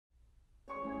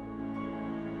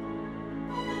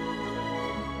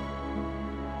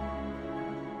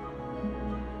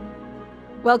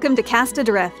Welcome to Cast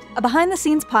Adrift, a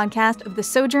behind-the-scenes podcast of the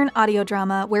Sojourn audio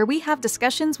drama where we have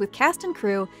discussions with cast and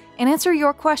crew and answer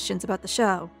your questions about the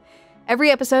show. Every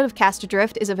episode of Cast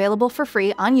Adrift is available for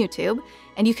free on YouTube,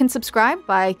 and you can subscribe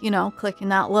by, clicking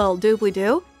that little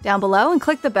doobly-doo down below and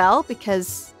click the bell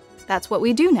because that's what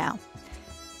we do now.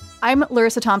 I'm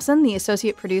Larissa Thompson, the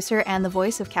associate producer and the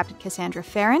voice of Captain Cassandra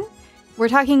Farron. We're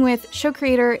talking with show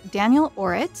creator Daniel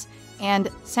Orrett and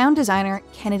sound designer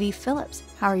Kennedy Phillips.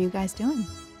 How are you guys doing?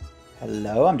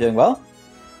 Hello, I'm doing well.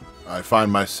 I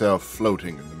find myself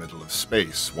floating in the middle of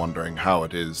space, wondering how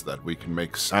it is that we can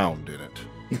make sound in it.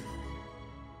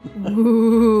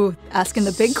 Ooh, asking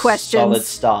the big questions. Solid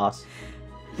start.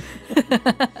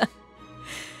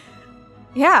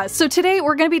 Yeah, so today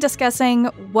we're going to be discussing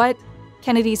what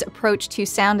Kennedy's approach to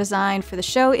sound design for the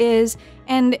show is,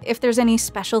 and if there's any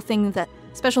special things that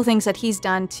he's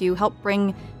done to help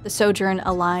bring the Sojourn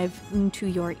alive into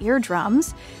your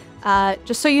eardrums.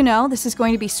 Just so you know, this is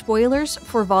going to be spoilers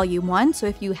for Volume 1, so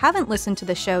if you haven't listened to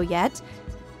the show yet,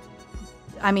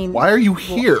 why are you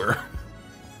here?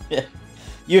 Yeah.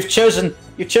 You've chosen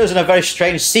a very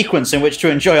strange sequence in which to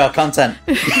enjoy our content.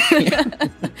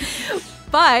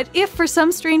 But if for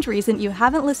some strange reason you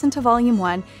haven't listened to Volume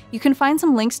 1, you can find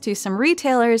some links to some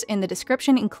retailers in the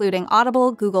description, including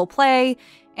Audible, Google Play,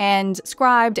 and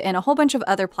Scribed, and a whole bunch of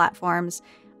other platforms.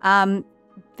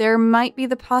 There might be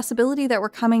the possibility that we're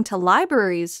coming to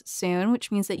libraries soon,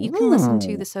 which means that you can listen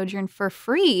to the Sojourn for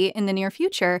free in the near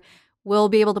future. We'll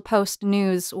be able to post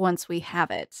news once we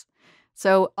have it.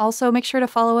 So also make sure to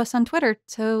follow us on Twitter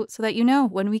so that you know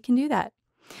when we can do that.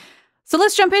 So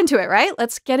let's jump into it, right?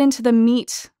 Let's get into the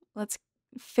meat. Let's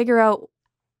figure out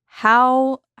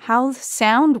how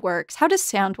sound works. How does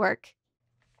sound work?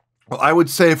 Well, I would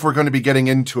say if we're going to be getting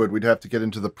into it, we'd have to get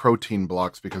into the protein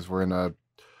blocks because we're in a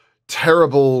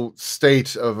terrible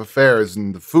state of affairs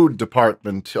in the food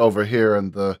department over here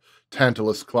in the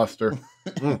Tantalus cluster.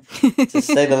 To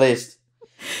say the least.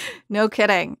 No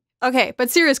kidding. Okay, but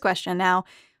serious question now.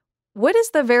 What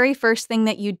is the very first thing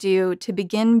that you do to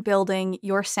begin building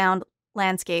your sound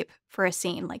landscape for a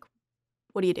scene? Like,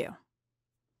 what do you do?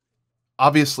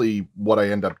 Obviously, what I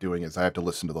end up doing is I have to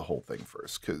listen to the whole thing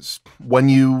first, because when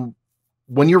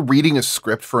you're reading a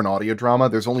script for an audio drama,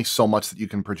 there's only so much that you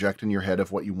can project in your head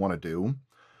of what you want to do.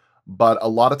 But a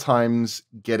lot of times,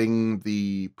 getting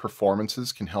the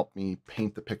performances can help me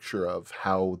paint the picture of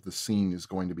how the scene is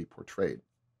going to be portrayed.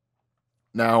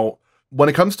 Now, when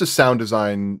it comes to sound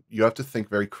design, you have to think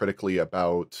very critically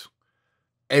about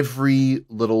every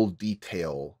little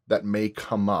detail that may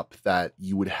come up that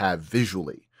you would have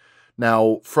visually.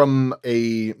 Now, from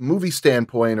a movie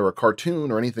standpoint or a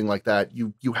cartoon or anything like that,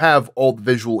 you have all the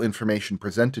visual information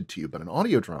presented to you. But in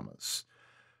audio dramas,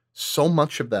 so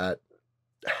much of that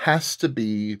has to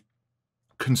be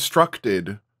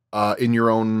constructed in your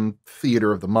own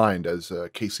theater of the mind, as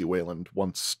Casey Wayland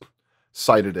once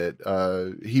cited it.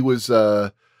 He was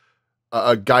a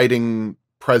guiding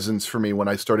presence for me when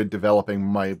I started developing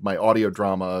my audio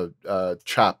drama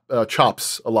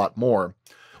chops a lot more.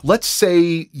 Let's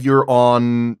say you're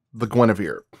on the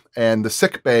Guinevere, and the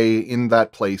sick bay in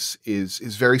that place is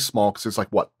very small because there's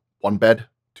like, what, one bed,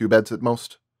 two beds at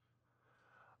most?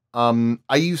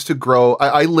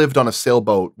 I lived on a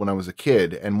sailboat when I was a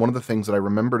kid, and one of the things that I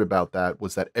remembered about that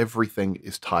was that everything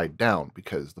is tied down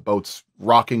because the boat's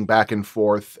rocking back and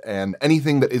forth, and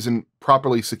anything that isn't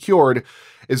properly secured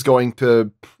is going to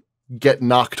get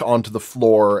knocked onto the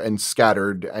floor and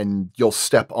scattered, and you'll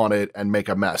step on it and make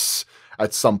a mess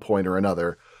at some point or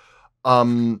another.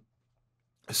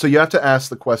 So you have to ask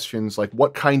the questions like,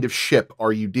 what kind of ship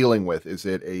are you dealing with? Is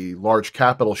it a large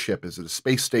capital ship? Is it a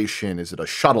space station? Is it a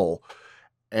shuttle?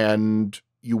 And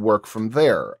you work from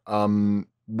there.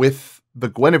 With the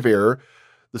Guinevere,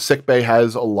 the sickbay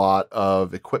has a lot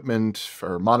of equipment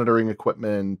for monitoring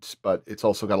equipment, but it's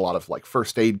also got a lot of like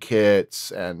first aid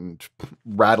kits and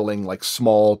rattling like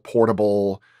small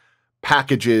portable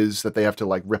packages that they have to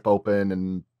like rip open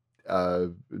and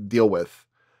deal with.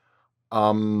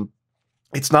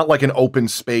 It's not like an open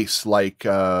space like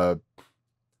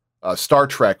Star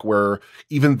Trek, where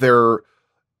even their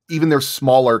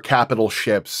smaller capital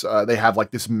ships, they have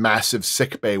like this massive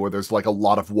sick bay where there's like a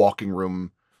lot of walking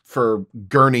room for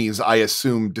gurneys, I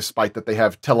assume, despite that they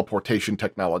have teleportation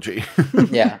technology.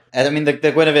 Yeah, and I mean the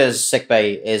Guinevere's sick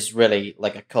bay is really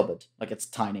like a cupboard. Like, it's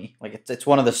tiny. Like, it's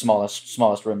one of the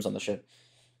smallest rooms on the ship.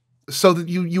 So that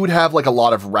you would have like a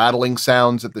lot of rattling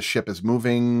sounds if the ship is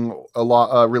moving a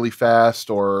lot really fast,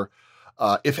 or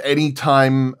if any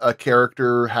time a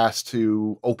character has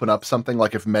to open up something,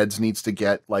 like if Meds needs to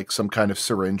get like some kind of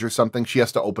syringe or something, she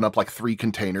has to open up like 3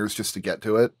 containers just to get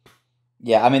to it.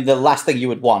 Yeah, I mean, the last thing you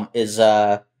would want is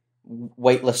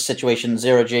weightless situation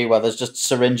 0G where there's just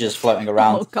syringes floating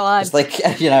around. Oh God. It's like,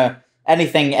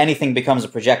 anything becomes a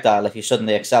projectile if you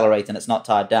suddenly accelerate and it's not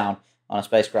tied down on a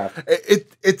spacecraft.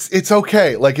 It's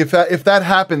okay. Like if that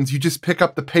happens, you just pick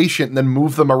up the patient and then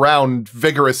move them around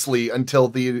vigorously until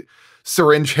the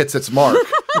syringe hits its mark.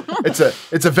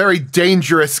 It's a very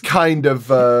dangerous kind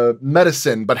of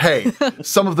medicine, but hey,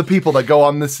 some of the people that go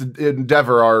on this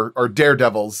endeavor are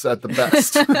daredevils at the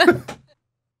best.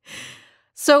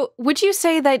 So would you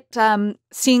say that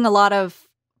seeing a lot of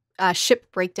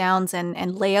ship breakdowns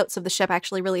and layouts of the ship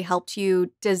actually really helped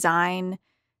you design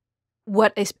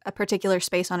what a particular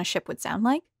space on a ship would sound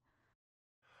like?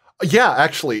 Yeah,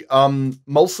 actually,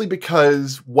 mostly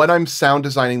because when I'm sound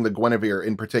designing the Guinevere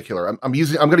in particular, I'm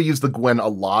going to use the Gwen a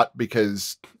lot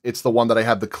because it's the one that I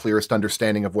have the clearest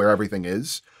understanding of where everything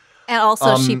is. And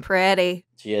also, she pretty.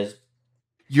 She is.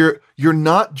 You're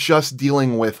not just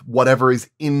dealing with whatever is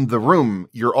in the room.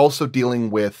 You're also dealing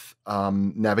with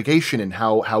navigation and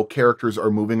how characters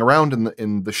are moving around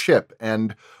in the ship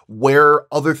and where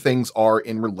other things are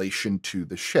in relation to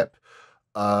the ship.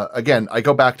 Again, I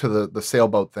go back to the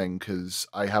sailboat thing because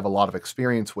I have a lot of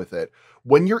experience with it.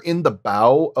 When you're in the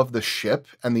bow of the ship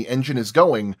and the engine is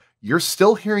going, you're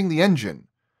still hearing the engine.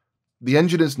 The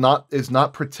engine is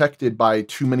not protected by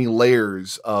too many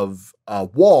layers of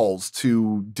walls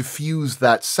to diffuse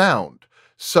that sound.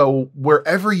 So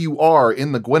wherever you are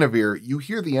in the Guinevere, you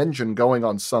hear the engine going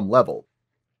on some level.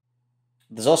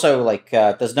 There's also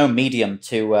there's no medium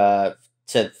for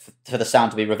the sound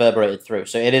to be reverberated through.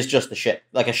 So it is just the ship.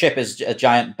 Like a ship is a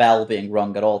giant bell being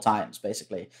rung at all times,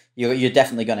 basically. You're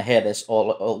definitely going to hear this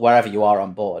all wherever you are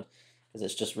on board because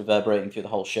it's just reverberating through the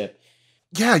whole ship.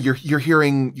 Yeah, you're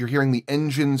hearing the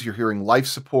engines, you're hearing life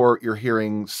support, you're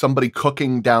hearing somebody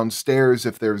cooking downstairs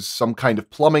if there's some kind of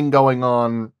plumbing going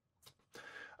on.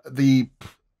 The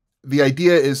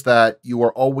idea is that you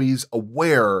are always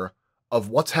aware of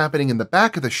what's happening in the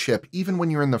back of the ship, even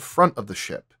when you're in the front of the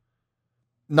ship.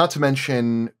 Not to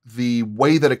mention the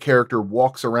way that a character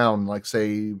walks around, like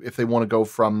say if they want to go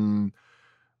from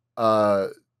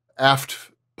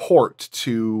aft port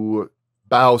to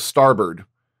bow starboard.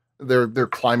 They're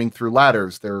climbing through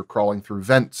ladders, they're crawling through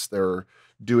vents, they're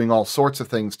doing all sorts of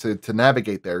things to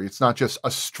navigate there. It's not just a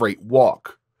straight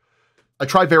walk. I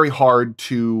try very hard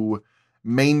to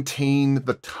maintain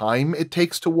the time it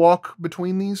takes to walk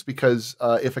between these because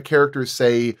if a character is,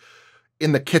 say,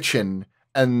 in the kitchen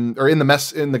or in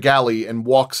the galley and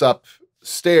walks up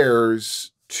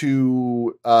stairs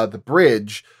to the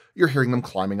bridge, you're hearing them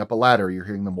climbing up a ladder, you're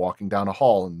hearing them walking down a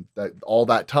hall, and all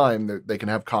that time they can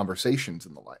have conversations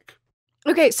and the like.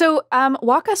 Okay, so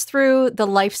walk us through the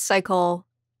life cycle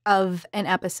of an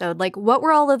episode. Like, what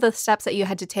were all of the steps that you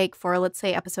had to take for, let's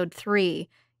say, episode 3,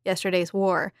 Yesterday's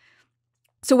War?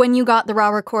 So when you got the raw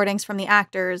recordings from the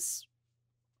actors,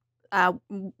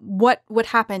 what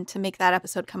happened to make that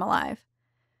episode come alive?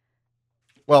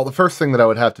 Well, the first thing that I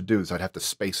would have to do is I'd have to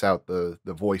space out the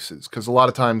voices, because a lot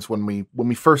of times when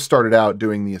we first started out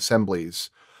doing the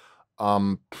assemblies,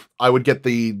 I would get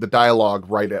the dialogue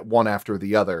right at one after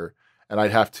the other, and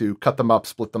I'd have to cut them up,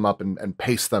 split them up, and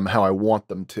paste them how I want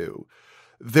them to.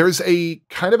 There's a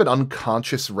kind of an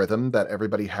unconscious rhythm that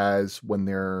everybody has when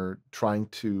they're trying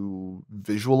to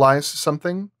visualize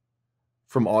something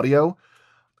from audio,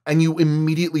 and you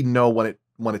immediately know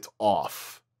when it's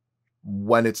off,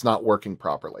 when it's not working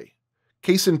properly.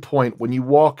 Case in point, when you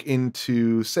walk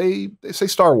into, say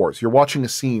Star Wars, you're watching a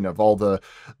scene of all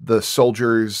the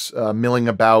soldiers milling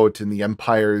about in the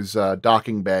Empire's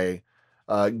docking bay,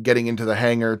 getting into the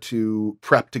hangar to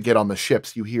prep to get on the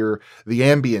ships. You hear the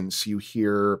ambience, you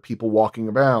hear people walking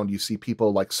around, you see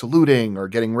people like saluting or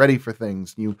getting ready for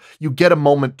things. You get a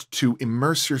moment to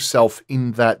immerse yourself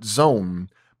in that zone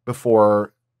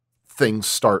before things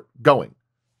start going.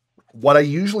 What I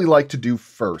usually like to do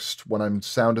first when I'm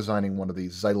sound designing one of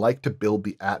these is I like to build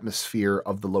the atmosphere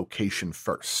of the location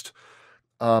first.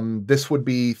 This would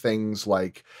be things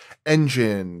like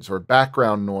engines or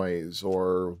background noise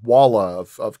or walla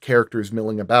of characters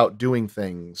milling about doing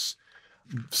things.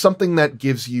 Something that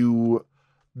gives you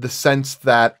the sense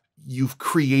that you've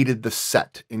created the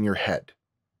set in your head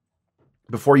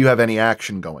before you have any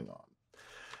action going on.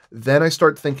 Then I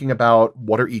start thinking about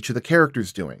what are each of the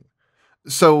characters doing.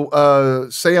 So,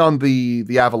 say on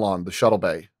the Avalon, the shuttle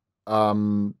bay,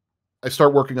 I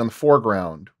start working on the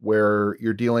foreground where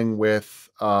you're dealing with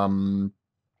different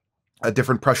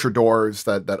pressure doors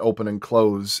that open and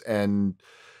close, and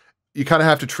you kind of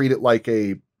have to treat it like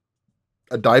a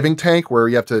diving tank where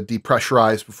you have to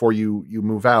depressurize before you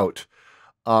move out.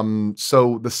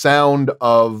 So the sound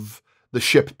of the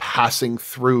ship passing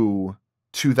through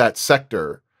to that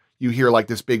sector, you hear like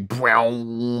this big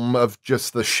brown of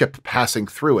just the ship passing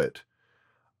through it.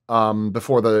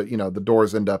 Before the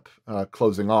doors end up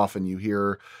closing off, and you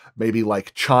hear maybe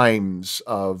like chimes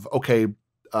of, okay,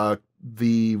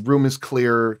 the room is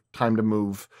clear, time to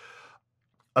move.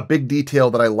 A big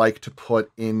detail that I like to put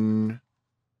in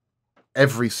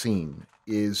every scene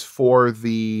is for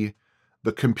the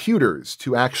computers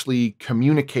to actually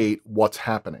communicate what's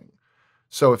happening.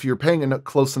 So if you're paying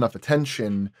close enough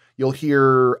attention, you'll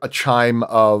hear a chime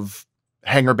of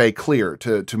hangar bay clear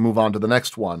to move on to the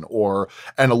next one, or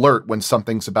an alert when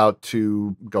something's about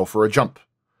to go for a jump,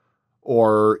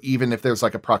 or even if there's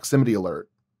like a proximity alert.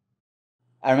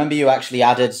 I remember you actually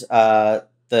added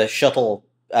the shuttle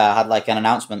had like an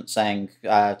announcement saying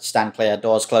stand clear,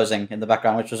 doors closing in the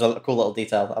background, which was a cool little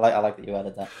detail. I like that you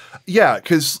added that. Yeah,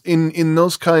 because in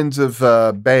those kinds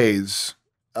of bays,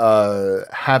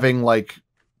 having like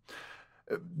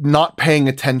not paying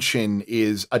attention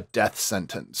is a death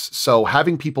sentence. So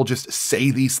having people just say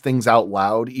these things out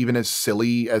loud, even as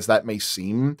silly as that may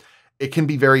seem, it can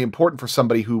be very important for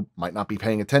somebody who might not be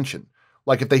paying attention.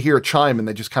 Like if they hear a chime and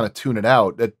they just kind of tune it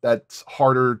out, that's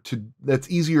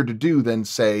easier to do than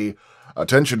say,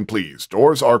 attention please,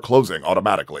 doors are closing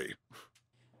automatically.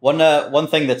 One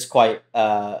thing that's quite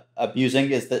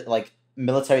abusing is that like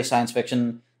military science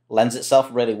fiction lends itself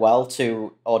really well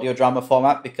to audio drama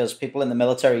format, because people in the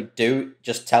military do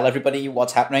just tell everybody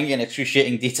what's happening in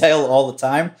excruciating detail all the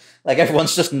time. Like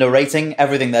everyone's just narrating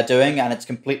everything they're doing, and it's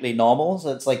completely normal.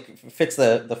 So it's like fits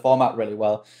the format really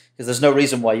well, because there's no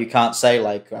reason why you can't say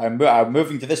like I'm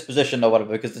moving to this position or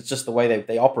whatever, because it's just the way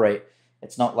they operate.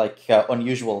 It's not like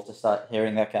unusual to start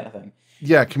hearing that kind of thing.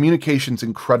 Yeah, communication's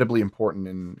incredibly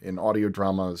important in audio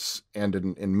dramas and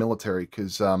in military,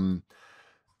 because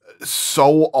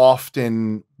so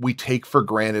often we take for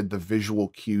granted the visual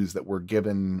cues that we're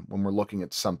given when we're looking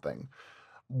at something.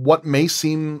 What may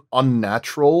seem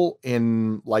unnatural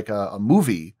in like a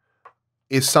movie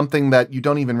is something that you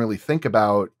don't even really think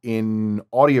about in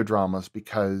audio dramas,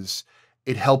 because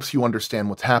it helps you understand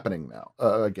what's happening now.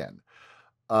 Again,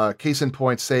 case in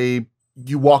point, say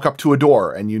you walk up to a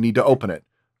door and you need to open it.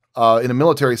 In a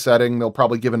military setting, they'll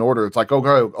probably give an order. It's like, oh,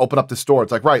 go open up this door.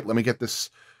 It's like, right, let me get this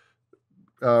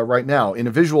right now. In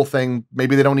a visual thing,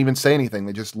 maybe they don't even say anything.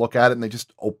 They just look at it and they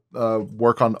just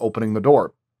work on opening the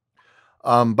door.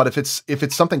 But if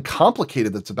it's something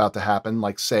complicated that's about to happen,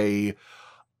 like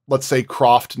let's say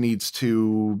Croft needs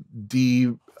to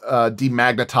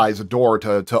demagnetize a door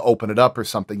to open it up or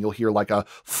something, you'll hear like a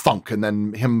thunk, and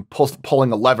then him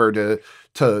pulling a lever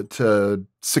to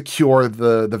secure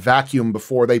the vacuum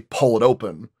before they pull it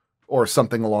open, or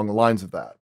something along the lines of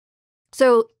that.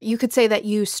 So you could say that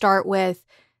you start with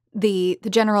the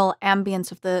general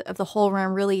ambience of the whole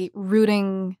room, really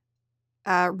rooting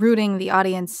the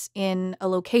audience in a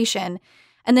location,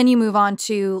 and then you move on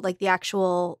to like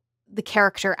the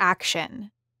character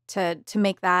action to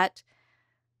make that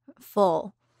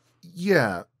full.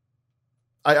 Yeah,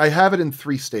 I have it in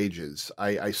 3 stages.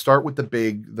 I start with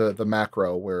the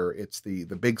macro, where it's the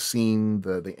big scene,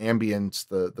 the ambience,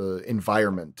 the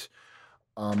environment.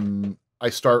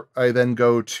 I then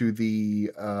go to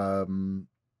the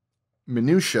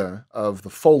minutia of the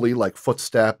Foley, like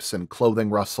footsteps and clothing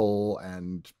rustle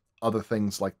and other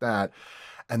things like that.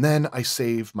 And then I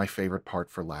save my favorite part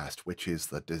for last, which is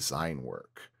the design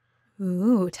work.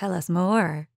 Ooh, tell us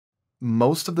more.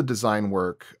 Most of the design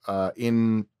work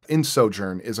in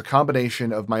Sojourn is a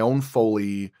combination of my own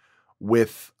Foley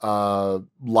with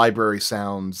library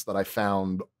sounds that I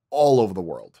found all over the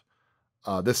world.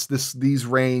 These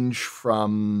range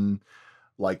from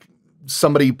like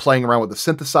somebody playing around with a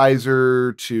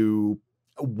synthesizer to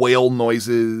whale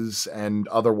noises and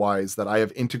otherwise that I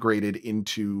have integrated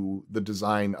into the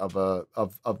design of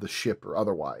the ship or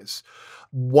otherwise.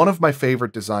 One of my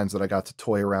favorite designs that I got to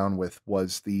toy around with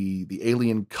was the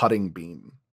alien cutting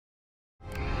beam.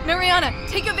 Mariana,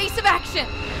 take evasive action!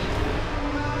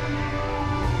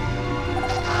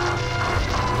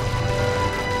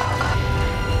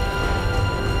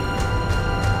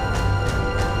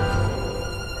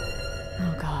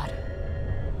 Oh, God.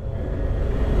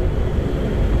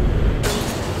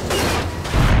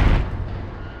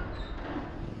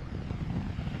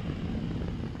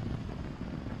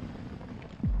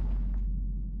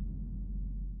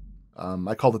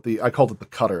 I called it the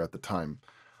cutter at the time.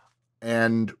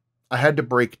 And I had to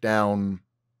break down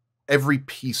every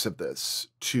piece of this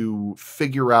to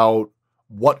figure out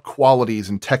what qualities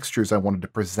and textures I wanted to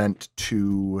present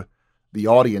to the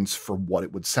audience for what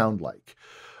it would sound like.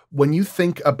 When you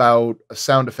think about a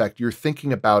sound effect, you're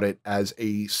thinking about it as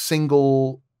a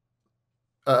single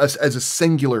as a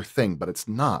singular thing, but it's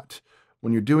not.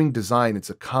 When you're doing design, it's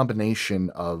a combination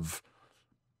of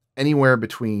anywhere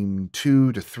between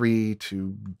 2 to 3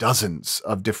 to dozens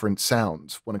of different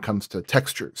sounds when it comes to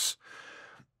textures.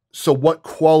 So what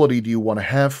quality do you want to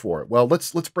have for it? Well,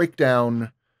 let's break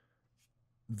down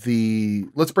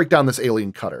this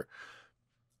alien cutter.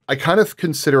 I kind of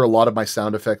consider a lot of my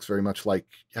sound effects very much like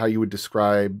how you would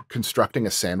describe constructing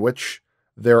a sandwich.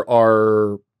 They're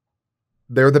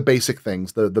the basic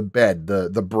things, the bed,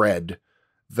 the bread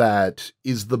that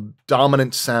is the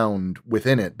dominant sound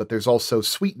within it, but there's also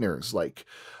sweeteners like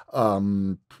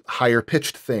higher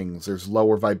pitched things, there's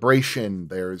lower vibration,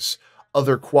 there's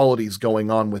other qualities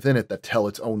going on within it that tell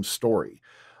its own story.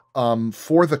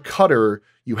 For the cutter,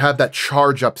 you have that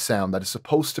charge up sound that is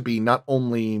supposed to be not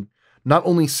only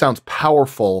sounds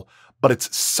powerful, but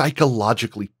it's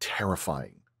psychologically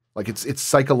terrifying. Like it's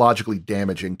psychologically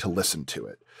damaging to listen to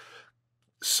it.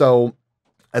 So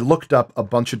I looked up a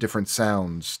bunch of different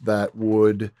sounds that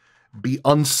would be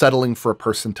unsettling for a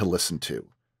person to listen to.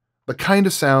 The kind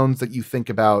of sounds that you think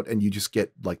about and you just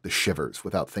get like the shivers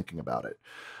without thinking about it.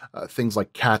 Things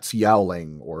like cats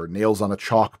yowling or nails on a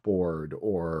chalkboard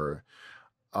or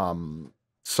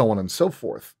so on and so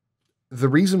forth. The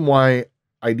reason why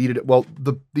I needed it, well,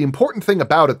 the important thing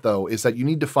about it, though, is that you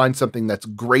need to find something that's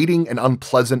grating and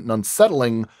unpleasant and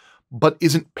unsettling, but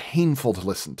isn't painful to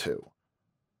listen to.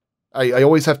 I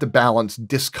always have to balance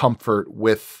discomfort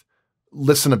with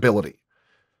listenability.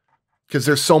 Because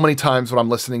there's so many times when I'm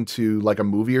listening to like a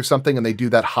movie or something and they do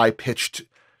that high-pitched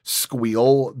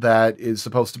squeal that is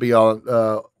supposed to be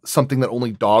something that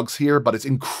only dogs hear, but it's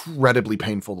incredibly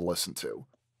painful to listen to.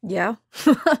 Yeah.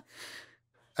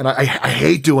 And I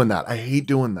hate doing that. I hate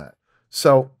doing that.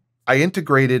 So I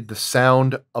integrated the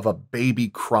sound of a baby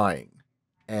crying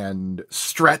and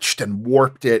stretched and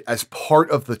warped it as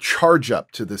part of the charge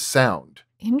up to this sound.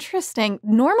 Interesting.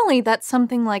 Normally that's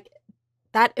something like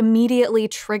that immediately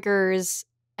triggers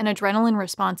an adrenaline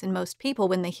response in most people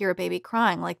when they hear a baby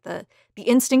crying. Like the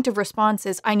instinctive response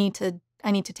is, I need to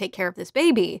take care of this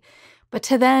baby. But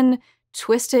to then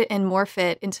twist it and morph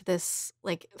it into this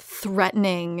like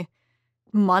threatening,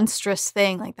 monstrous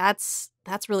thing, like that's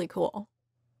really cool.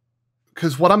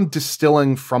 Because what I'm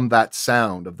distilling from that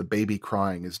sound of the baby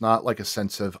crying is not like a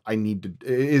sense of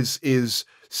is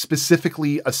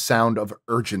specifically a sound of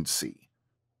urgency.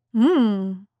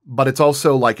 But it's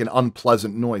also like an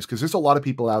unpleasant noise, because there's a lot of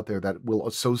people out there that will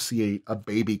associate a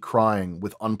baby crying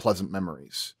with unpleasant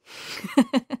memories.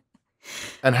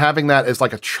 And having that as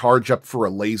like a charge up for a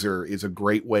laser is a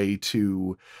great way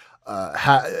to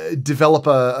develop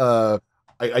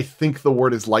I think the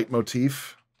word is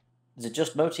leitmotif. Is it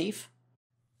just motif?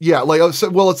 Yeah, like it's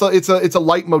a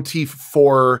leitmotif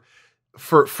for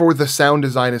the sound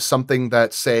design is something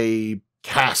that, say,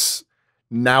 Cass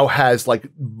now has like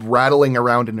rattling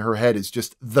around in her head is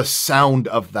just the sound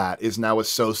of that is now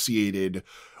associated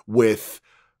with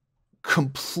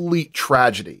complete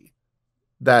tragedy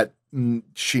that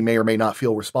she may or may not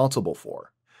feel responsible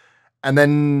for. And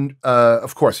then,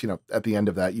 of course, at the end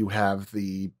of that, you have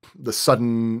the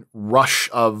sudden rush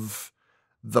of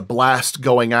the blast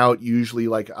going out. Usually,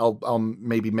 like I'll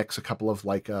maybe mix a couple of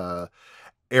like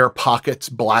air pockets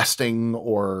blasting,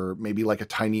 or maybe like a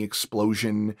tiny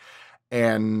explosion,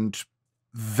 and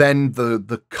then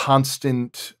the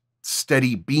constant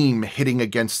steady beam hitting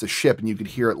against the ship, and you could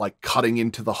hear it like cutting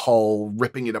into the hull,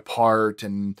 ripping it apart,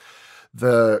 and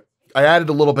I added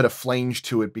a little bit of flange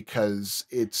to it because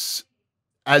it's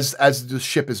as the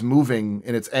ship is moving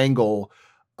in its angle,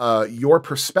 your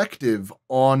perspective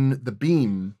on the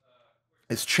beam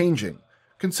is changing.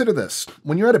 Consider this.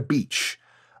 When you're at a beach,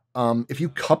 if you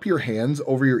cup your hands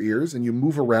over your ears and you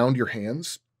move around your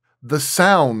hands, the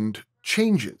sound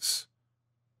changes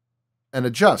and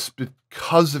adjusts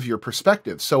because of your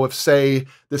perspective. So if, say,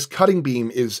 this cutting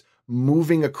beam is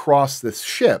moving across this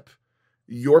ship,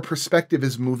 your perspective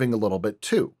is moving a little bit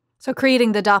too. So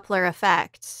creating the Doppler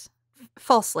effect.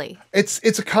 Falsely.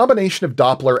 It's a combination of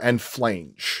Doppler and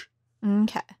flange.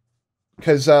 Okay.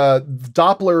 Because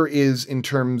Doppler is in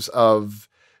terms of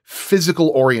physical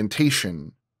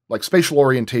orientation, like spatial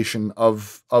orientation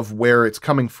of where it's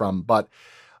coming from, but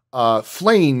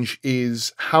flange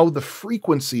is how the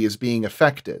frequency is being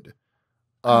affected.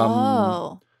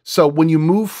 So when you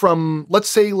move from, let's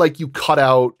say, like you cut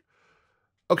out.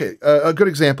 Okay, a good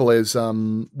example is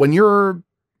when you're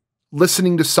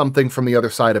listening to something from the other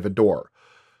side of a door,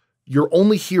 you're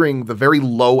only hearing the very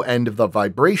low end of the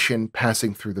vibration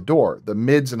passing through the door. The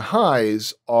mids and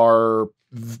highs are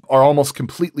almost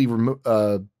completely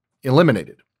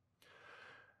eliminated.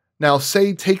 Now,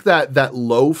 say take that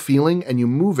low feeling and you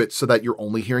move it so that you're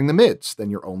only hearing the mids, then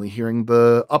you're only hearing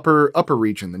the upper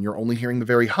region, then you're only hearing the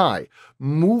very high.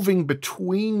 Moving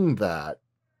between that,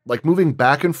 like moving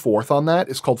back and forth on that,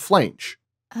 is called flange.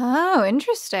 Oh,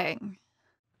 interesting.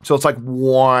 So it's like,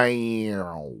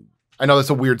 wow. I know that's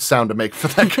a weird sound to make for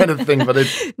that kind of thing, but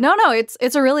it's No, it's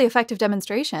a really effective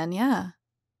demonstration. Yeah.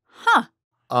 Huh.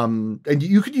 and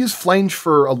you could use flange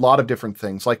for a lot of different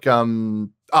things. Like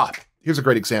here's a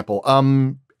great example.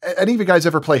 Any of you guys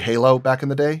ever play Halo back in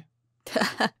the day?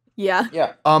 Yeah.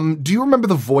 Yeah. Do you remember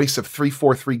the voice of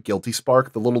 343 Guilty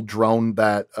Spark, the little drone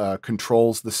that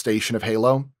controls the station of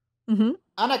Halo? Mm-hmm.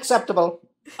 Unacceptable.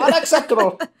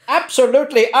 Unacceptable.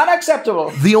 Absolutely unacceptable.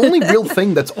 The only real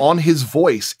thing that's on his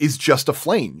voice is just a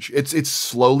flange. It's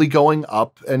slowly going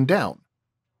up and down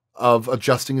of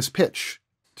adjusting his pitch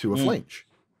to a flange.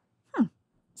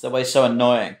 It's always so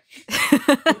annoying.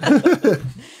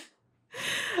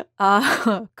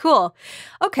 Cool.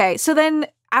 Okay, so then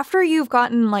after you've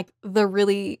gotten like the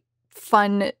really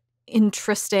fun,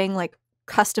 interesting, like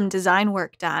custom design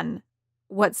work done,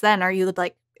 what's then? Are you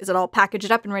like, is it all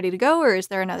packaged up and ready to go, or is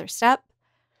there another step?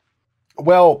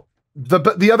 Well,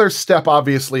 the other step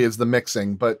obviously is the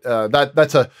mixing, but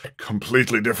that's a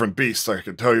completely different beast. I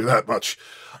can tell you that much.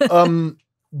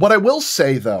 What I will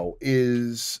say though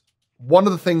is one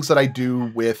of the things that I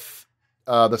do with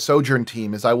the Sojourn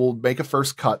team is I will make a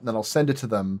first cut and then I'll send it to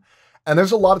them. And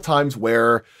there's a lot of times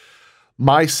where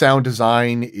my sound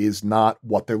design is not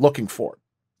what they're looking for.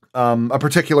 A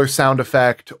particular sound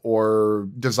effect or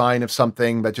design of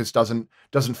something that just doesn't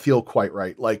feel quite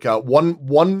right. Like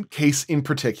one case in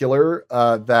particular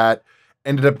that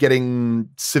ended up getting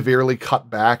severely cut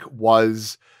back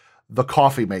was the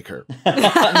coffee maker.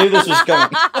 I knew this was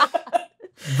coming.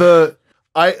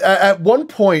 At one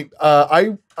point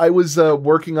I was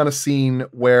working on a scene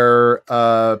where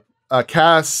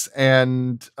Cass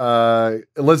and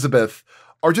Elizabeth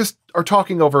are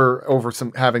talking over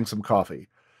having some coffee.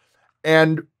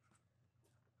 And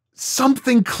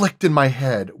something clicked in my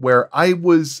head where I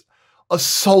was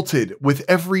assaulted with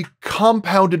every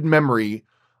compounded memory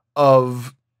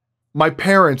of my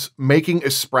parents making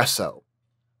espresso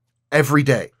every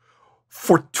day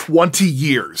for 20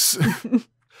 years.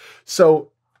 So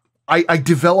I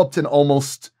developed an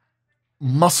almost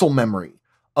muscle memory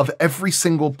of every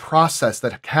single process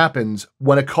that happens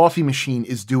when a coffee machine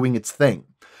is doing its thing.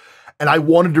 And I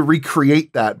wanted to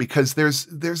recreate that because there's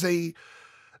a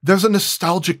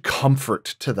nostalgic comfort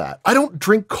to that. I don't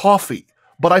drink coffee,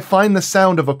 but I find the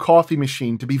sound of a coffee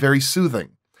machine to be very soothing.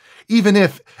 Even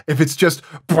if it's just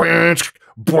branch,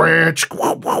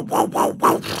 wow, wow, wow, wow,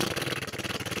 wow.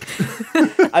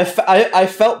 I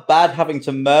felt bad having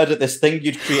to murder this thing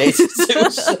you'd created.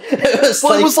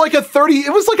 It was like a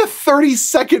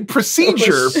 30-second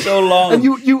procedure. It was so long. And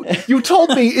you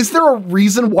told me, is there a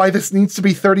reason why this needs to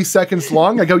be 30 seconds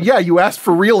long? I go, yeah, you asked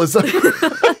for realism.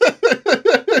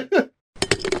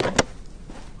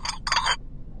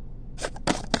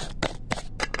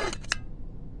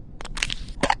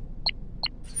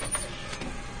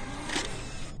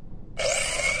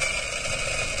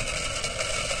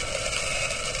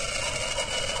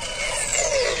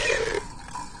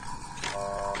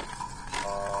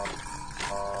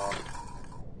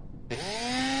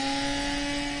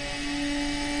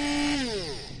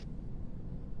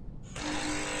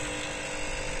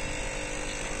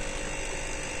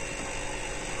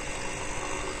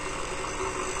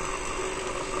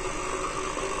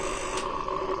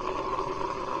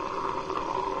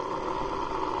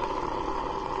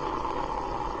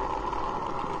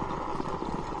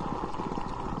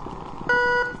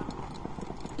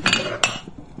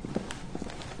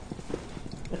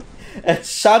 It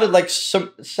sounded like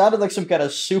some kind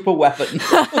of super weapon.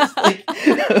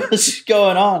 What's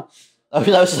going on?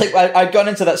 I'd gone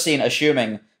into that scene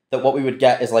assuming that what we would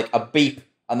get is like a beep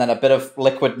and then a bit of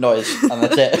liquid noise, and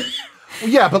that's it.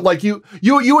 Yeah, but like you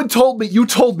had told me,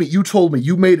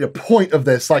 you made a point of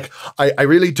this. Like, I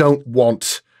really don't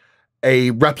want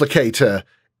a replicator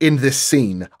in this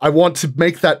scene. I want to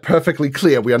make that perfectly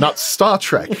clear. We are not Star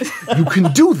Trek. You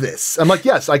can do this. I'm like,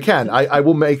 yes, I can. I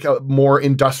will make a more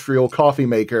industrial coffee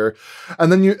maker.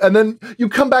 And then you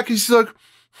come back and you're like,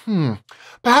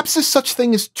 perhaps there's such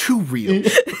thing as too real.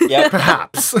 Yeah.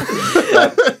 Perhaps.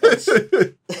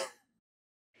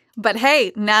 But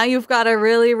hey, now you've got a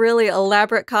really, really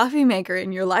elaborate coffee maker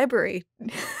in your library.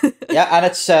 Yeah, and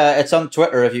it's on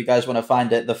Twitter if you guys want to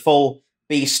find it. The full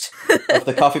beast of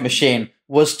the coffee machine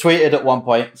was tweeted at one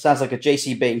point. Sounds like a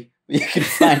JCB. You can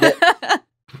find it.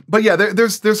 But yeah,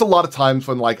 there's a lot of times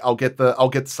when like I'll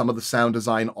get some of the sound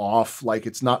design off, like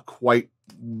it's not quite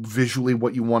visually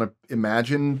what you want to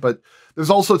imagine, but there's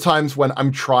also times when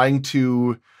I'm trying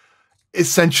to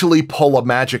essentially pull a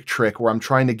magic trick where I'm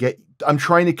trying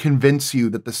to convince you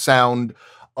that the sound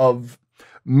of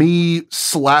me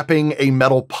slapping a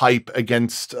metal pipe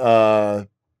against another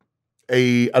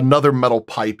metal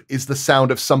pipe is the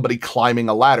sound of somebody climbing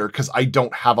a ladder, because I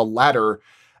don't have a ladder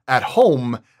at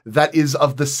home that is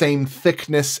of the same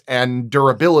thickness and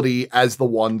durability as the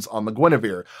ones on the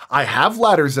Guinevere. I have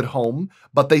ladders at home,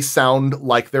 but they sound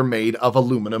like they're made of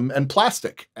aluminum and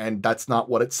plastic, and that's not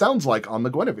what it sounds like on the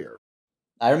Guinevere.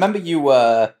 I remember you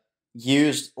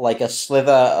used like a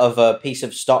slither of a piece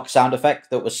of stock sound effect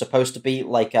that was supposed to be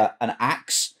like an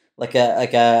axe, like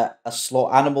a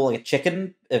slaughter animal, like a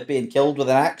chicken being killed with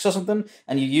an axe or something,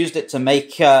 and you used it to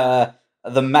make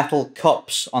the metal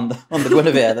cups on the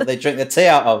Guinevere that they drink the tea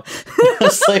out of.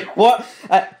 It's like, what?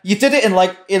 You did it in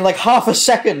like half a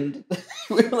second.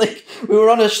 we were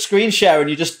on a screen share and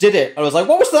you just did it. I was like,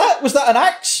 what was that? Was that an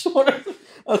axe?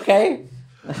 Okay.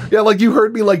 Yeah, like you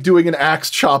heard me like doing an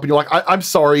axe chop and you're like, I'm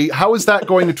sorry, how is that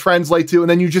going to translate to? And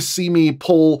then you just see me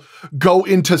go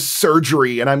into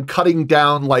surgery and I'm cutting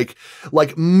down like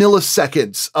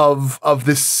milliseconds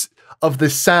of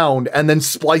this sound and then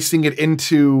splicing it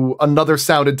into another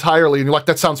sound entirely. And you're like,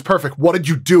 that sounds perfect. What did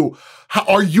you do?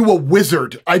 Are you a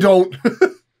wizard? I don't.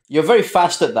 You're very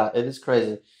fast at that. It is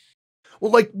crazy.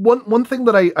 Well, like one thing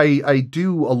that I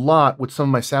do a lot with some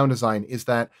of my sound design is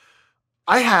that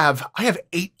I have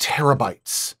 8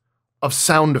 terabytes of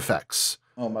sound effects.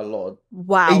 Oh my lord.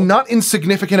 Wow. A not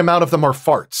insignificant amount of them are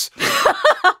farts.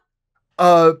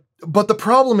 But the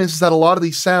problem is that a lot of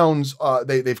these sounds,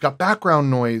 they've got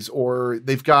background noise, or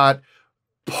they've got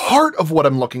part of what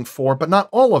I'm looking for, but not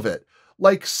all of it.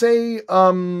 Like, say,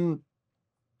 all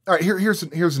right, here's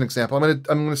an example. I'm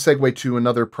gonna segue to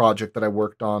another project that I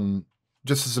worked on,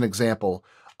 just as an example.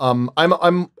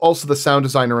 I'm also the sound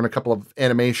designer in a couple of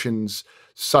animations,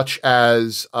 such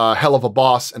as Hell of a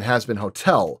Boss and Has Been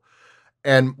Hotel.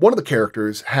 And one of the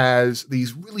characters has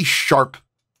these really sharp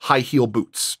high heel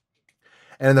boots.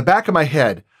 And in the back of my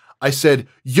head, I said,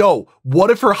 yo, what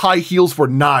if her high heels were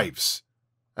knives?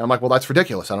 And I'm like, well, that's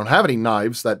ridiculous. I don't have any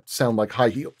knives that sound like high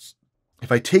heels.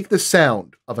 If I take the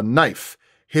sound of a knife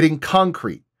hitting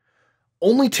concrete,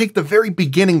 only take the very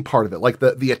beginning part of it, like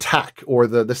the attack or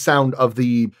the sound of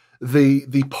the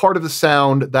part of the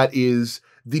sound that is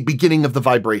the beginning of the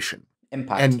vibration.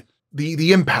 Impact. And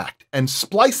the impact, and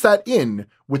splice that in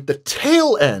with the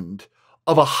tail end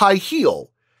of a high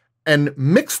heel and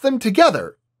mix them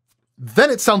together, then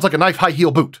it sounds like a knife high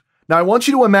heel boot. Now I want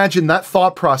you to imagine that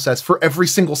thought process for every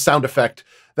single sound effect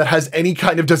that has any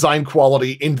kind of design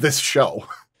quality in this show.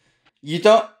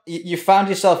 You found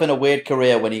yourself in a weird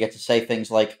career when you get to say things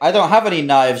like, I don't have any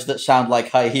knives that sound like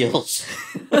high heels.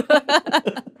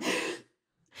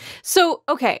 So,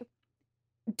 okay.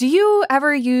 Do you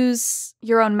ever use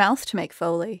your own mouth to make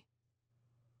Foley?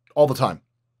 All the time.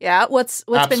 Yeah? What's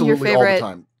Absolutely been your favorite? all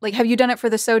the time. Like, have you done it for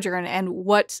the Sojourn, and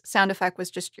what sound effect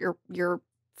was just your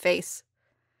face?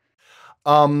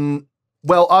 Well,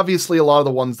 obviously a lot of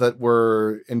the ones that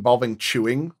were involving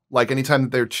chewing, like anytime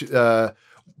that they're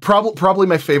probably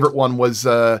my favorite one was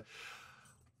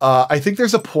I think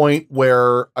there's a point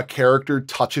where a character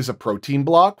touches a protein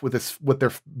block with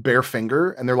their bare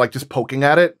finger, and they're like just poking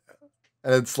at it,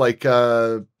 and it's like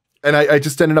and I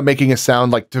just ended up making a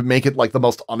sound like to make it like the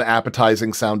most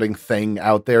unappetizing sounding thing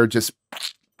out there, just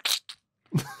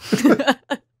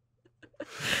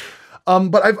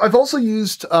but I've also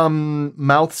used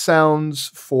mouth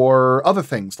sounds for other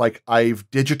things. Like I've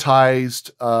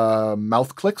digitized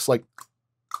mouth clicks, like,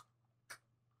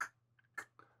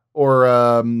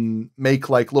 or make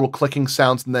like little clicking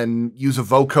sounds and then use a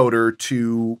vocoder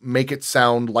to make it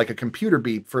sound like a computer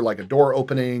beep for like a door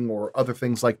opening or other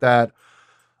things like that.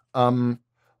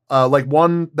 Like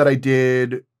one that I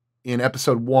did in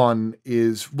episode 1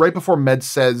 is right before Med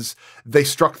says they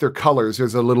struck their colors.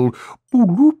 There's a little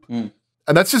boodle doop,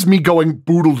 and that's just me going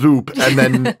boodle doop and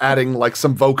then adding like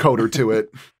some vocoder to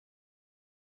it.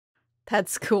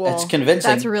 That's cool. It's convincing.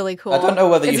 That's really cool. I don't know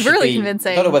whether it's really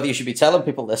convincing. I don't know whether you should be telling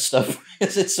people this stuff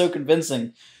because it's so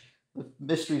convincing. The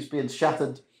mystery's being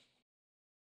shattered.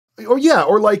 Or yeah,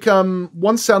 or like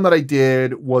one sound that I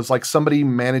did was like somebody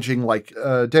managing, like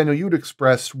Daniel, you'd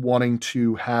expressed wanting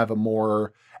to have a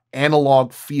more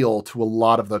analog feel to a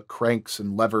lot of the cranks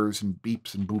and levers and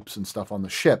beeps and boops and stuff on the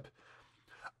ship.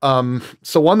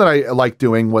 So one that I like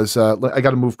doing was I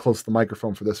got to move close to the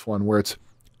microphone for this one, where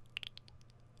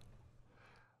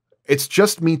it's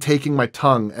just me taking my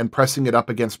tongue and pressing it up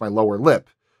against my lower lip,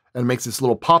 and it makes this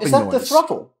little popping noise. Is that the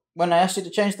throttle? When I asked you to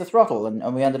change the throttle,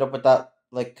 and we ended up with that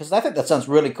like, because I think that sounds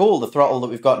really cool. The throttle that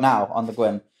we've got now on the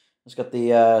Gwyn, it's got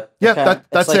the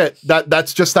that's like, it.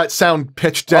 That's just that sound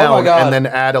pitched Oh my down God. and then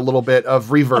add a little bit of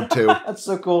reverb too. That's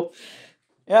so cool.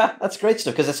 Yeah, that's great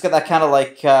stuff because it's got that kind of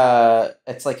like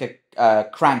it's like a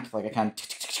crank, like a kind of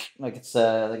like it's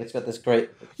got this great.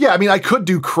 Yeah, I mean, I could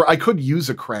use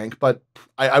a crank, but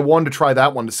I wanted to try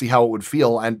that one to see how it would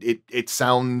feel, and it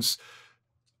sounds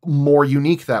more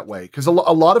unique that way because a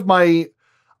lot of my.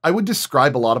 I would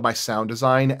describe a lot of my sound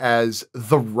design as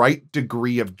the right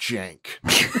degree of jank.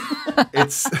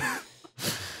 It's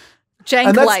jank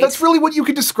and light. that's really what you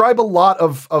could describe a lot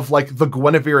of like the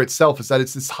Guinevere itself is that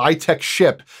it's this high-tech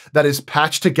ship that is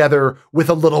patched together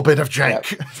with a little bit of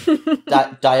jank.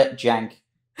 Yep. Diet jank.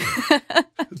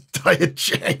 Diet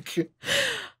jank.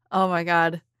 Oh my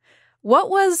God.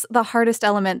 What was the hardest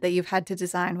element that you've had to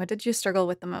design? What did you struggle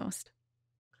with the most?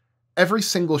 Every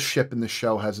single ship in the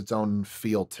show has its own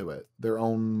feel to it, their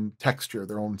own texture,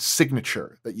 their own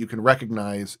signature that you can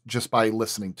recognize just by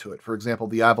listening to it. For example,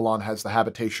 the Avalon has the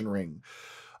habitation ring.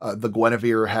 The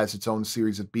Guinevere has its own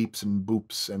series of beeps and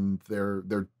boops, and their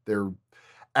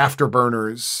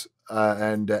afterburners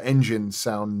and engines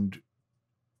sound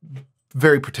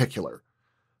very particular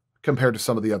compared to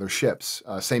some of the other ships.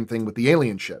 Same thing with the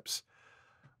alien ships.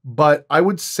 But I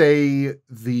would say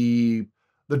the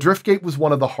Driftgate was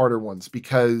one of the harder ones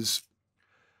because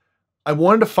I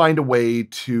wanted to find a way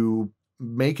to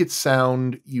make it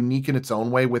sound unique in its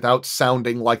own way without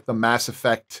sounding like the Mass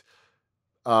Effect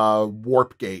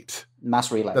warp gate.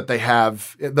 Mass relay. That they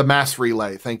have. The mass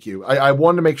relay, thank you. I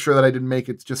wanted to make sure that I didn't make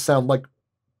it just sound like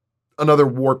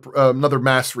another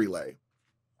mass relay.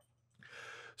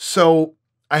 So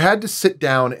I had to sit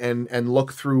down and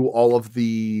look through all of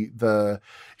the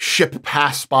ship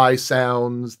pass-by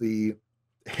sounds, the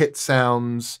hit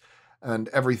sounds and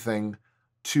everything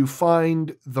to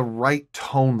find the right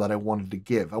tone that I wanted to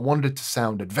give. I wanted it to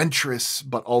sound adventurous,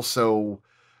 but also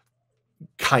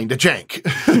kind of jank.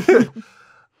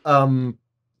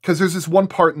 Because there's this one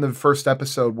part in the first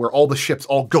episode where all the ships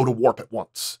all go to warp at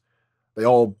once. They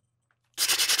all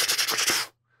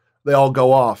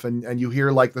go off and you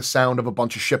hear like the sound of a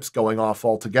bunch of ships going off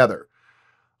all together.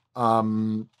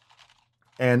 And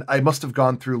I must have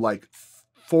gone through like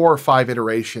 4 or 5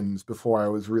 iterations before I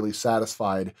was really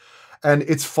satisfied. And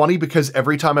it's funny because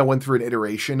every time I went through an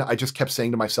iteration, I just kept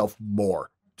saying to myself,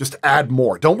 more. Just add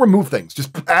more. Don't remove things.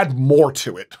 Just add more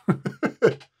to it.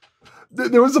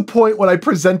 There was a point when I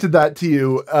presented that to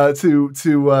you,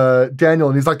 to Daniel,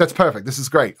 and he's like, that's perfect. This is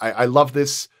great. I love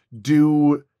this.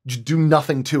 Do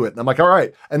nothing to it. And I'm like, all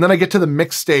right. And then I get to the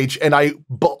mix stage and I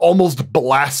almost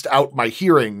blast out my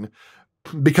hearing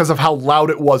because of how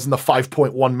loud it was in the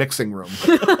 5.1 mixing room.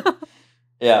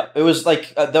 Yeah, it was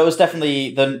like, that was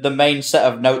definitely the main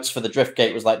set of notes for the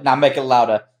Driftgate was like, now make it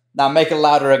louder. Now make it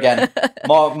louder again.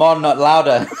 More, not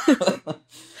louder.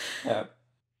 Yeah.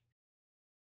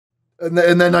 And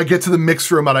then I get to the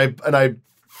mix room and I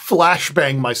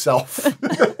flashbang myself.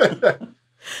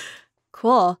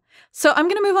 Cool. So I'm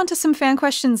going to move on to some fan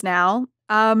questions now.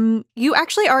 You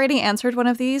actually already answered one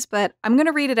of these, but I'm going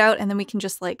to read it out and then we can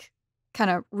just like kind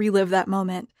of relive that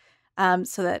moment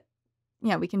so that,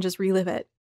 yeah, we can just relive it.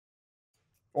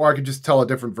 Or I could just tell a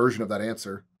different version of that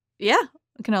answer. Yeah,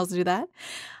 we can also do that.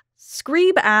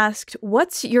 Screeb asked,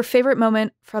 what's your favorite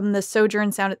moment from the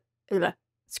Sojourn sound...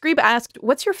 Screeb asked,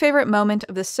 what's your favorite moment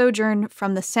of the Sojourn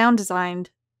from the sound design?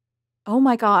 Oh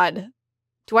my God.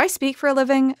 Do I speak for a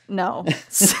living? No.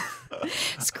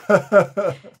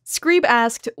 Screeb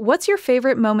asked, what's your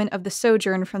favorite moment of the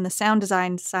Sojourn from the sound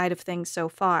design side of things so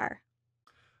far?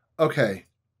 Okay.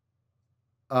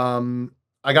 I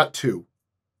got 2.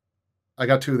 I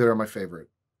got 2 that are my favorite.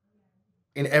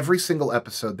 In every single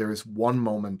episode, there is one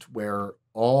moment where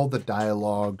all the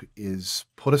dialogue is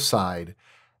put aside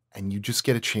and you just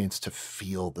get a chance to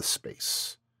feel the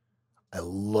space. I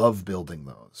love building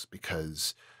those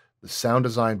because the sound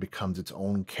design becomes its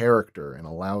own character and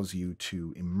allows you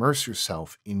to immerse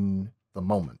yourself in the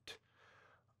moment.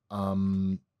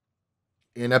 In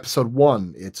episode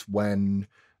 1, it's when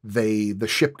the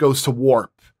ship goes to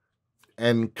warp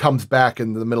and comes back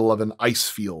in the middle of an ice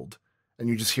field, and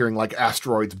you're just hearing like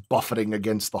asteroids buffeting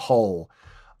against the hull.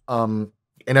 In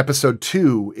episode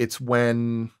 2, it's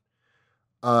when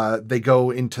they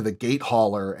go into the gate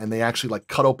hauler and they actually like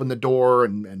cut open the door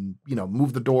and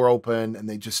move the door open, and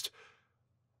they just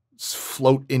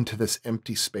float into this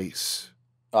empty space.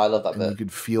 Oh, I love that bit. You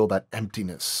could feel that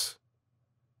emptiness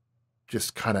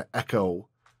just kind of echo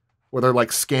where they're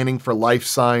like scanning for life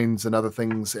signs and other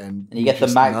things, and you get the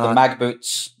mag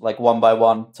boots like one by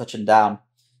one touching down.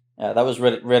 Yeah, that was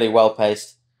really, really well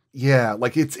paced. Yeah,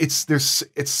 like it's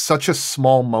such a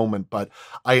small moment, but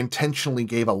I intentionally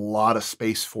gave a lot of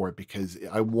space for it because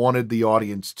I wanted the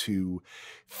audience to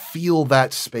feel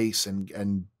that space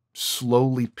and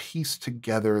slowly piece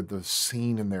together the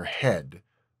scene in their head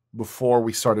before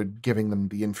we started giving them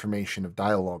the information of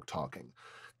dialogue talking.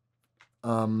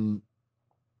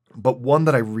 But one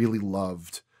that I really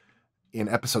loved in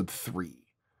episode 3.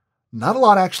 Not a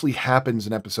lot actually happens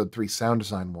in episode 3 sound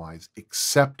design wise,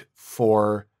 except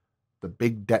for the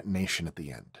big detonation at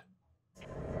the end.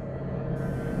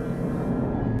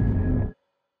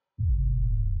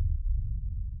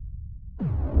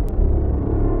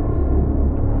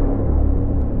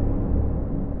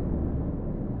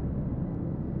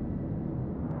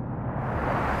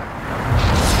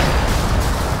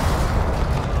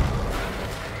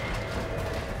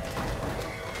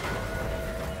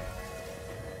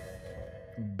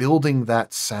 Building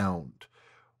that sound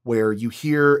where you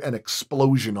hear an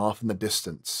explosion off in the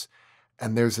distance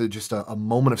and there's just a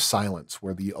moment of silence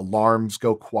where the alarms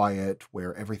go quiet,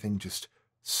 where everything just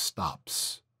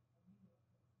stops.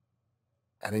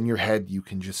 And in your head, you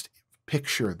can just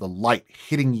picture the light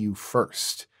hitting you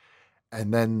first,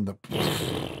 and then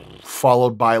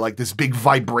followed by like this big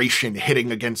vibration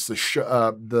hitting against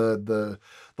the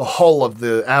hull of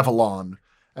the Avalon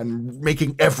and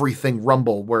making everything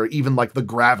rumble, where even like the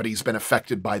gravity's been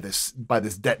affected by this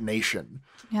detonation.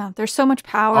 Yeah, there's so much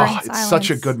power in silence. It's such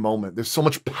a good moment. There's so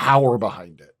much power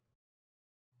behind it.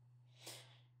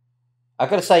 I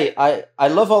gotta say, I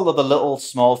love all of the little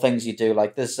small things you do.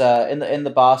 Like there's in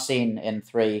the bar scene in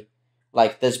 3,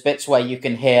 like there's bits where you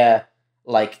can hear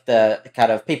like the kind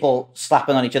of people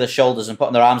slapping on each other's shoulders and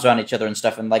putting their arms around each other and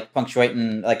stuff, and like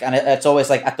punctuating, like, and it's always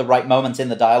like at the right moment in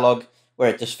the dialogue where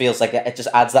it just feels like it just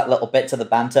adds that little bit to the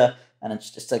banter, and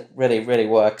it's just like really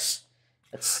works.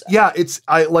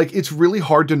 It's really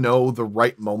hard to know the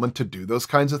right moment to do those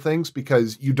kinds of things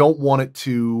because you don't want it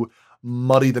to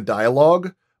muddy the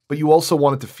dialogue, but you also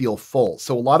want it to feel full.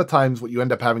 So a lot of times what you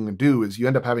end up having to do is you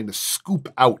end up having to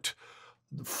scoop out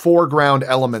foreground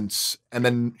elements and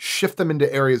then shift them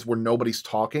into areas where nobody's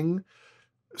talking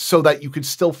so that you could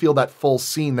still feel that full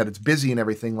scene, that it's busy and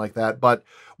everything like that. But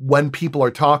when people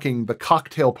are talking, the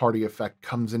cocktail party effect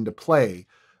comes into play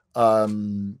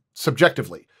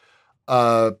subjectively.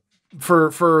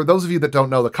 For those of you that don't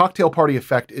know, the cocktail party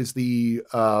effect is the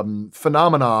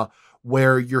phenomena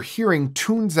where your hearing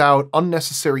tunes out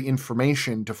unnecessary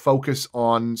information to focus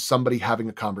on somebody having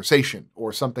a conversation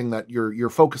or something that you're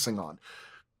focusing on.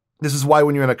 This is why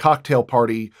when you're in a cocktail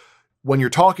party, when you're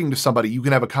talking to somebody, you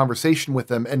can have a conversation with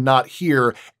them and not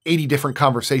hear 80 different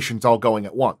conversations all going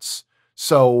at once.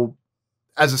 So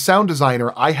as a sound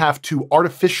designer, I have to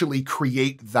artificially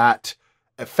create that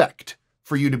effect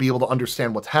for you to be able to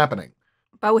understand what's happening.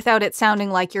 But without it sounding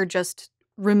like you're just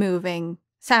removing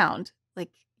sound.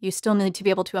 Like, you still need to be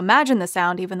able to imagine the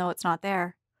sound even though it's not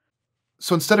there.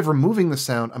 So instead of removing the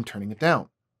sound, I'm turning it down,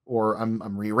 or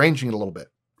I'm rearranging it a little bit.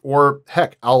 Or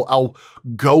heck, I'll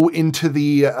go into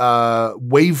the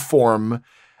waveform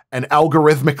and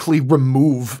algorithmically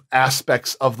remove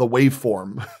aspects of the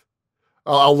waveform.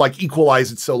 I'll like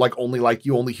equalize it so like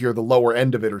you only hear the lower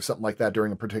end of it or something like that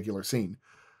during a particular scene.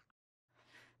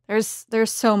 There's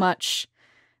so much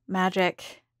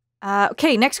magic.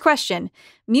 Okay, next question.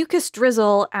 Mucus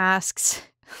Drizzle asks,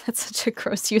 that's such a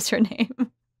gross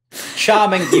username.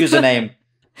 Charming username.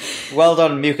 Well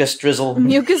done, Mucus Drizzle.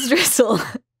 Mucus Drizzle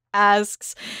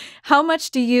asks, how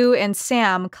much do you and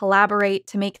Sam collaborate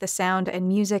to make the sound and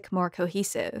music more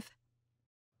cohesive?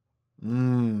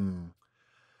 There's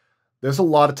a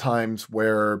lot of times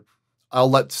where I'll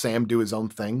let Sam do his own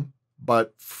thing,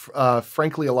 but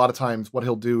frankly, a lot of times what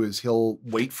he'll do is he'll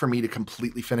wait for me to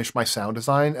completely finish my sound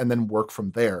design and then work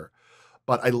from there.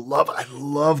 But I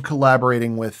love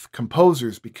collaborating with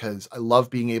composers because I love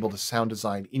being able to sound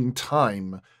design in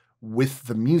time with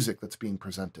the music that's being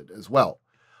presented as well.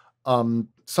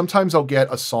 Sometimes I'll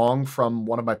get a song from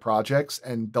one of my projects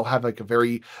and they'll have like a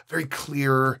very, very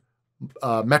clear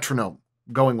metronome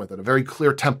going with it, a very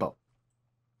clear tempo.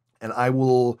 And I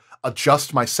will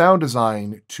adjust my sound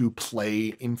design to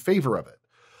play in favor of it.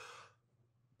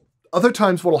 Other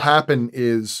times what'll happen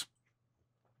is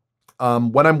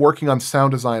when I'm working on sound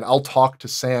design, I'll talk to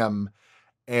Sam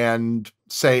and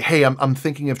say, hey, I'm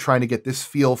thinking of trying to get this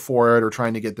feel for it or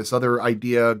trying to get this other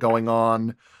idea going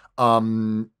on.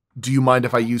 Do you mind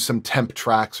if I use some temp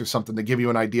tracks or something to give you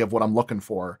an idea of what I'm looking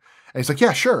for? And he's like,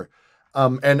 yeah, sure.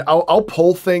 And I'll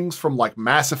pull things from like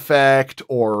Mass Effect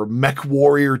or Mech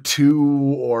Warrior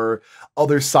 2 or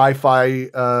other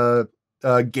sci-fi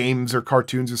games or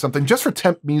cartoons or something just for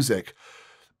temp music.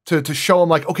 to show him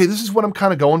like, okay, this is what I'm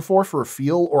kind of going for a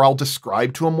feel, or I'll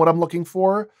describe to him what I'm looking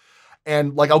for.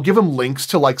 And like, I'll give him links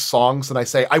to like songs and I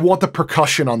say, I want the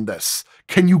percussion on this.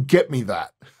 Can you get me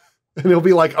that? And he'll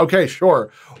be like, okay,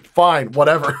 sure, fine,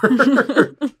 whatever.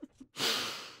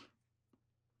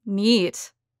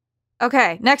 Neat.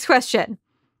 Okay, next question.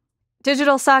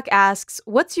 Digital Sock asks,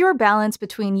 what's your balance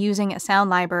between using a sound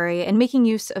library and making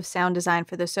use of sound design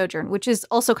for the Sojourn? Which is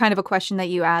also kind of a question that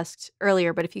you asked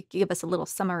earlier, but if you could give us a little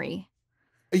summary.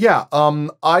 Yeah,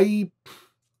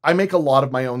 I make a lot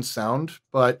of my own sound,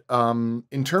 but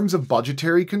in terms of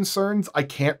budgetary concerns, I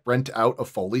can't rent out a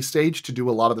Foley stage to do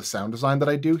a lot of the sound design that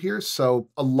I do here. So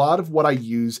a lot of what I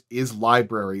use is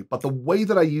library, but the way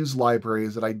that I use library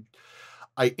is that I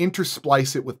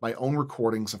intersplice it with my own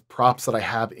recordings of props that I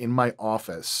have in my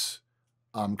office.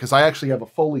 Because I actually have a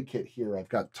Foley kit here. I've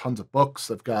got tons of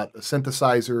books. I've got a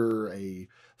synthesizer, a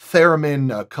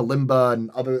theremin, a kalimba,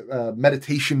 and other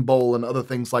meditation bowl and other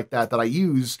things like that I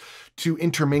use to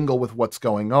intermingle with what's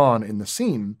going on in the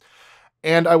scene.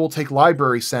 And I will take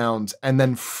library sounds and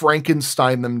then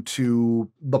Frankenstein them to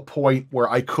the point where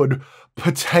I could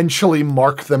potentially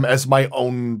mark them as my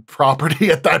own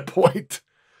property at that point.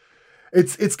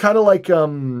 It's kind of like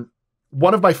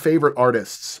one of my favorite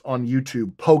artists on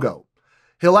YouTube, Pogo.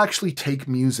 He'll actually take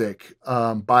music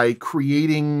by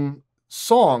creating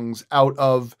songs out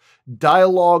of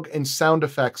dialogue and sound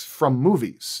effects from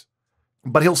movies,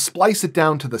 but he'll splice it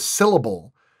down to the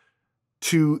syllable,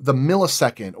 to the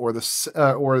millisecond, or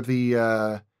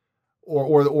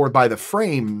by the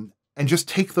frame, and just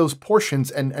take those portions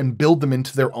and build them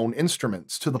into their own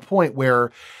instruments to the point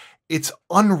where it's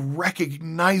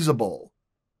unrecognizable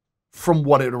from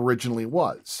what it originally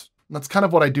was. And that's kind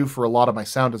of what I do for a lot of my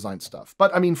sound design stuff.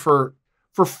 But I mean, for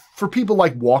people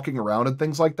like walking around and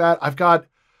things like that, I've got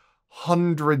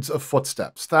hundreds of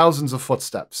footsteps, thousands of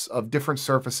footsteps of different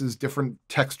surfaces, different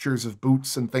textures of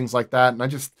boots and things like that.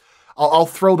 And I'll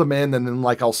throw them in and then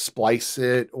like I'll splice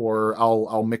it, or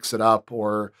I'll mix it up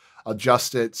or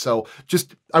adjust it. So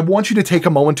just, I want you to take a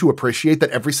moment to appreciate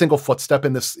that every single footstep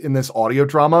in this audio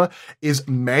drama is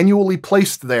manually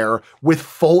placed there with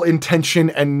full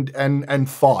intention and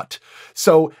thought.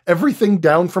 So everything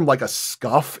down from like a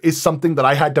scuff is something that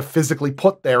I had to physically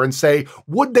put there and say,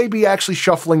 would they be actually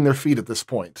shuffling their feet at this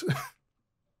point?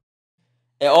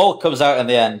 It all comes out in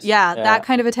the end. Yeah, that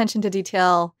kind of attention to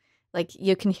detail, like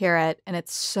you can hear it and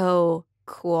it's so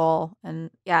cool.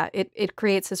 And yeah, it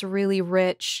creates this really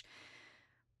rich,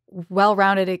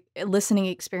 well-rounded listening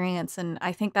experience. And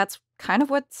I think that's kind of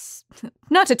what's,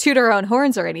 not to toot our own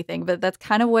horns or anything, but that's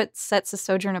kind of what sets the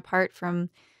Sojourn apart from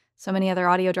so many other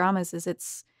audio dramas, is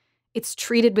it's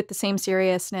treated with the same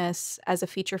seriousness as a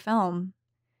feature film.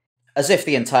 As if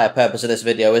the entire purpose of this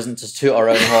video isn't to toot our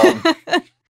own horn.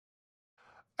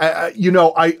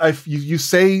 You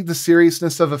say the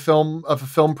seriousness of a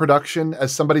film production.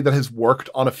 As somebody that has worked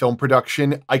on a film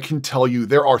production, I can tell you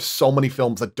there are so many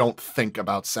films that don't think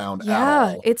about sound at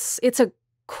all. It's a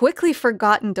quickly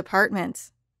forgotten department.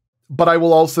 But I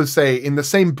will also say, in the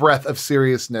same breath of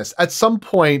seriousness, at some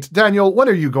point, Daniel, when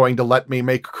are you going to let me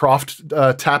make Croft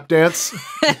tap dance?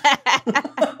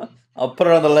 I'll put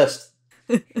it on the list.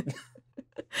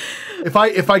 If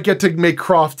I get to make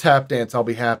Croft tap dance, I'll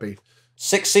be happy.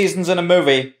 6 seasons in a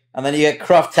movie, and then you get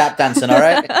Croft tap dancing, all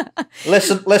right?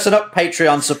 Listen up,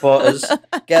 Patreon supporters.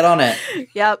 Get on it.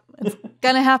 Yep, it's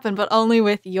gonna happen, but only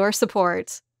with your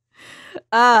support.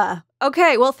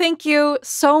 Okay, well, thank you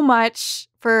so much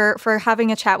for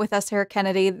having a chat with us, Sarah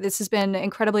Kennedy. This has been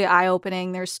incredibly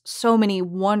eye-opening. There's so many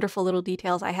wonderful little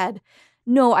details I had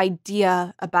no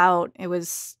idea about. It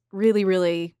was really,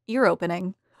 really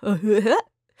ear-opening.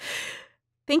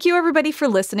 Thank you, everybody, for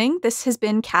listening. This has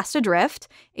been Cast Adrift,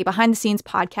 a behind-the-scenes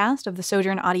podcast of the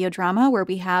Sojourn audio drama where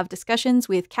we have discussions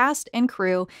with cast and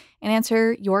crew and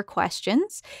answer your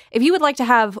questions. If you would like to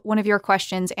have one of your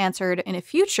questions answered in a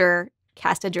future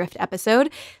Cast Adrift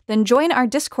episode, then join our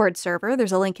Discord server.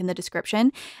 There's a link in the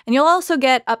description. And you'll also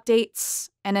get updates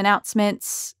and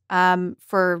announcements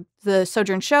for the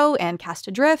Sojourn show and Cast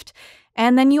Adrift.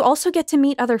 And then you also get to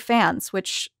meet other fans,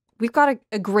 which we've got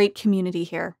a great community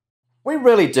here. We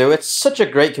really do. It's such a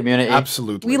great community.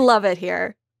 Absolutely. We love it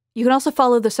here. You can also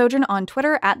follow The Sojourn on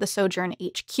Twitter at The Sojourn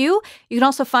HQ. You can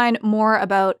also find more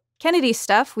about Kennedy's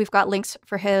stuff. We've got links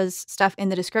for his stuff in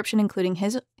the description, including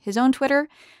his own Twitter.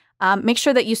 Make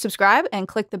sure that you subscribe and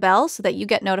click the bell so that you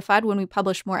get notified when we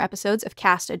publish more episodes of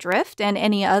Cast Adrift and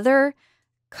any other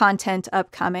content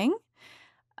upcoming.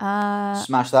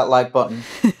 Smash that like button.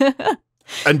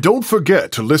 And don't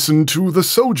forget to listen to The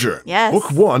Sojourn. Yes.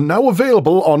 Book 1 now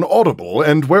available on Audible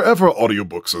and wherever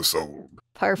audiobooks are sold.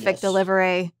 Perfect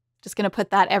delivery. Just going to put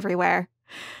that everywhere.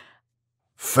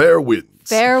 Fair wins.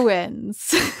 Fair wins.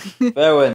 Fair wins.